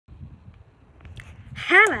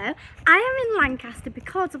Hello, I am in Lancaster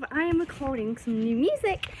because I am recording some new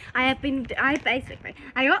music. I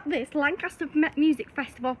got this Lancaster Music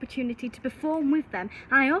Festival opportunity to perform with them,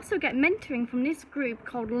 and I also get mentoring from this group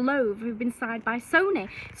called Love, who've been signed by Sony.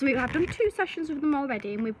 So I've done 2 sessions with them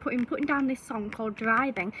already, and we're putting down this song called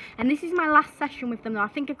Driving, and this is my last session with them. Though I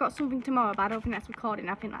think I've got something tomorrow, but I don't think that's recording.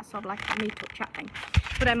 I think that's sort of like a meet-up chat thing.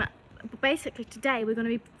 But basically today we're going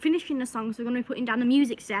to be finishing the song, so we're going to be putting down the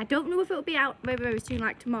music today. I don't know if it'll be out very, very soon,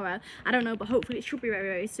 like tomorrow. I don't know, but hopefully it should be very,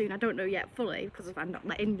 very soon. I don't know yet fully, because I'm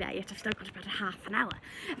not in there yet. I've still got about half an hour.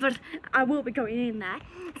 But I will be going in there.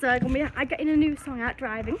 So I'm getting a new song out,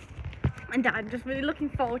 Driving. And I'm just really looking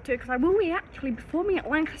forward to it, because I will be actually performing at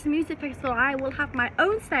Lancaster Music Festival. I will have my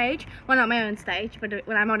own stage. Well, not my own stage, but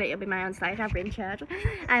when I'm on it, it'll be my own stage. I'll be in charge.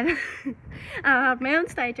 I'll have my own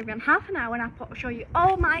stage. I'll be on half an hour, and I'll show you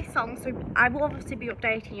all my songs. So I will obviously be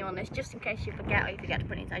updating you on this, just in case you forget, or you forget to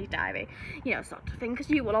put it inside your diary, you know, sort of thing. Because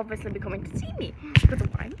you will obviously be coming to see me, because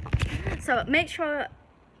why not? So make sure.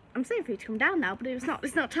 I'm saying for you to come down now, but it's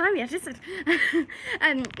not time yet, is it?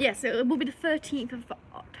 Yeah, so it will be the 13th of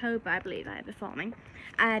October, I believe, I am performing,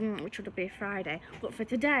 which would be a Friday. But for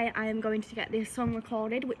today, I am going to get this song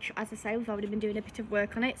recorded, which, as I say, we've already been doing a bit of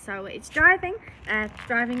work on it. So it's Driving, you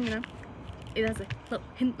know, there's a little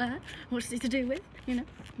hint there, what's it to do with, you know,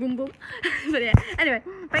 boom boom. But yeah, anyway,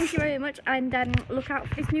 thank you very much, and look out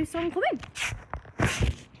for this new song coming.